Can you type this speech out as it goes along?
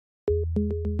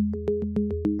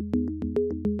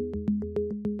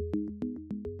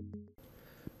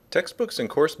Textbooks and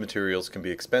course materials can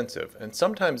be expensive, and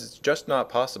sometimes it's just not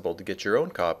possible to get your own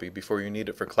copy before you need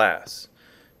it for class.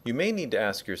 You may need to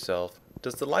ask yourself,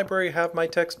 does the library have my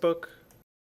textbook?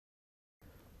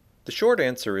 The short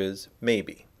answer is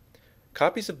maybe.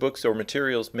 Copies of books or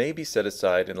materials may be set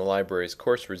aside in the library's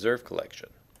Course Reserve collection.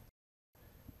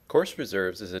 Course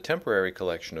Reserves is a temporary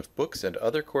collection of books and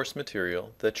other course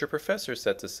material that your professor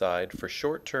sets aside for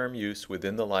short-term use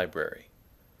within the library.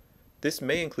 This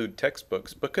may include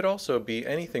textbooks, but could also be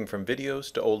anything from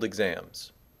videos to old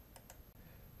exams.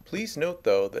 Please note,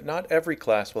 though, that not every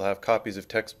class will have copies of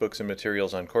textbooks and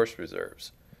materials on Course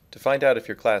Reserves. To find out if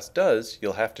your class does,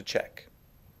 you'll have to check.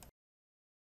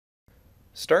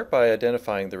 Start by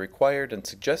identifying the required and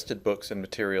suggested books and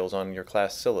materials on your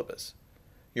class syllabus.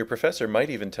 Your professor might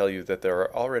even tell you that there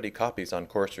are already copies on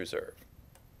Course Reserve.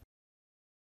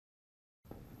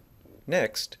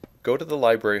 Next, go to the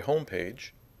library homepage,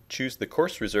 choose the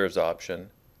Course Reserves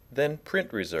option, then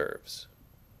Print Reserves.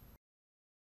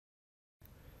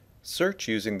 Search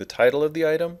using the title of the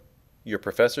item, your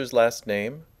professor's last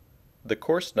name, the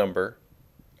course number,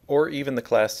 or even the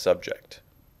class subject.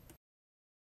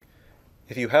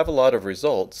 If you have a lot of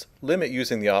results, limit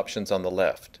using the options on the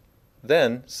left.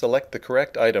 Then, select the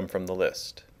correct item from the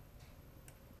list.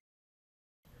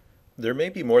 There may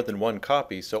be more than one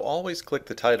copy, so always click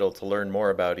the title to learn more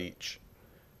about each.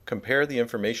 Compare the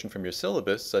information from your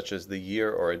syllabus, such as the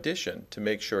year or edition, to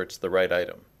make sure it's the right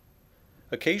item.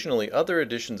 Occasionally, other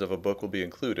editions of a book will be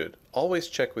included. Always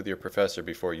check with your professor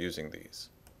before using these.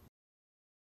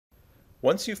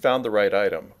 Once you've found the right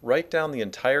item, write down the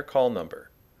entire call number.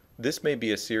 This may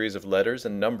be a series of letters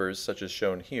and numbers such as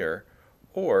shown here,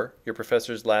 or your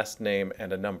professor's last name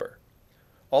and a number.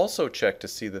 Also check to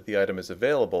see that the item is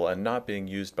available and not being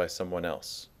used by someone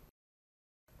else.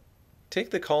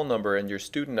 Take the call number and your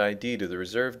student ID to the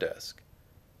reserve desk.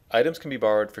 Items can be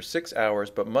borrowed for 6 hours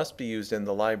but must be used in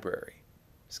the library.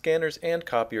 Scanners and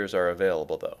copiers are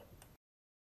available though.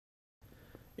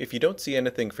 If you don't see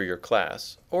anything for your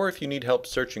class, or if you need help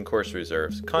searching course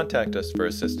reserves, contact us for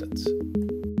assistance.